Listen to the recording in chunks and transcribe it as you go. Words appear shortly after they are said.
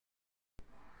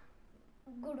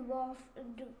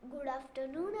Good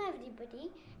afternoon,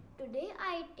 everybody. Today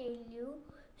I tell you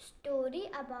story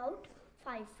about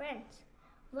five friends.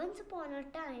 Once upon a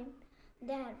time,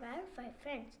 there were five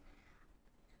friends.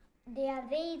 They are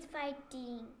always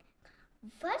fighting.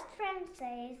 First friend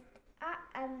says, "I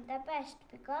am the best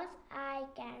because I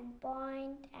can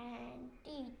point and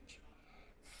teach."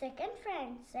 Second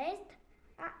friend says,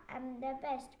 "I am the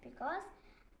best because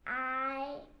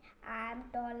I am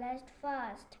tallest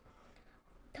first."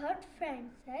 Third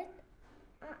friend says,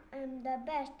 "I am the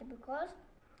best because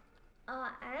I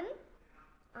am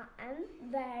I am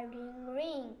wearing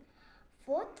ring."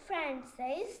 Fourth friend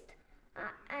says,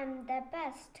 "I am the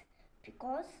best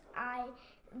because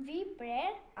we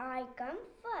pray I come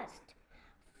first."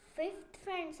 Fifth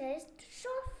friend says,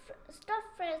 Stop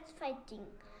friends fighting.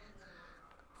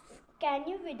 Can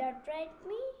you without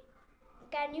me?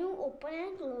 Can you open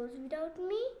and close without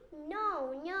me?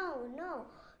 No, no, no.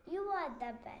 You are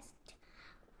the best.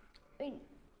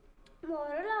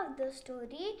 Moral of the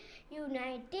story: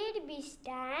 united we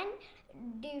stand,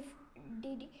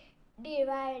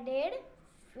 divided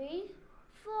we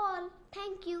fall.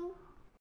 Thank you.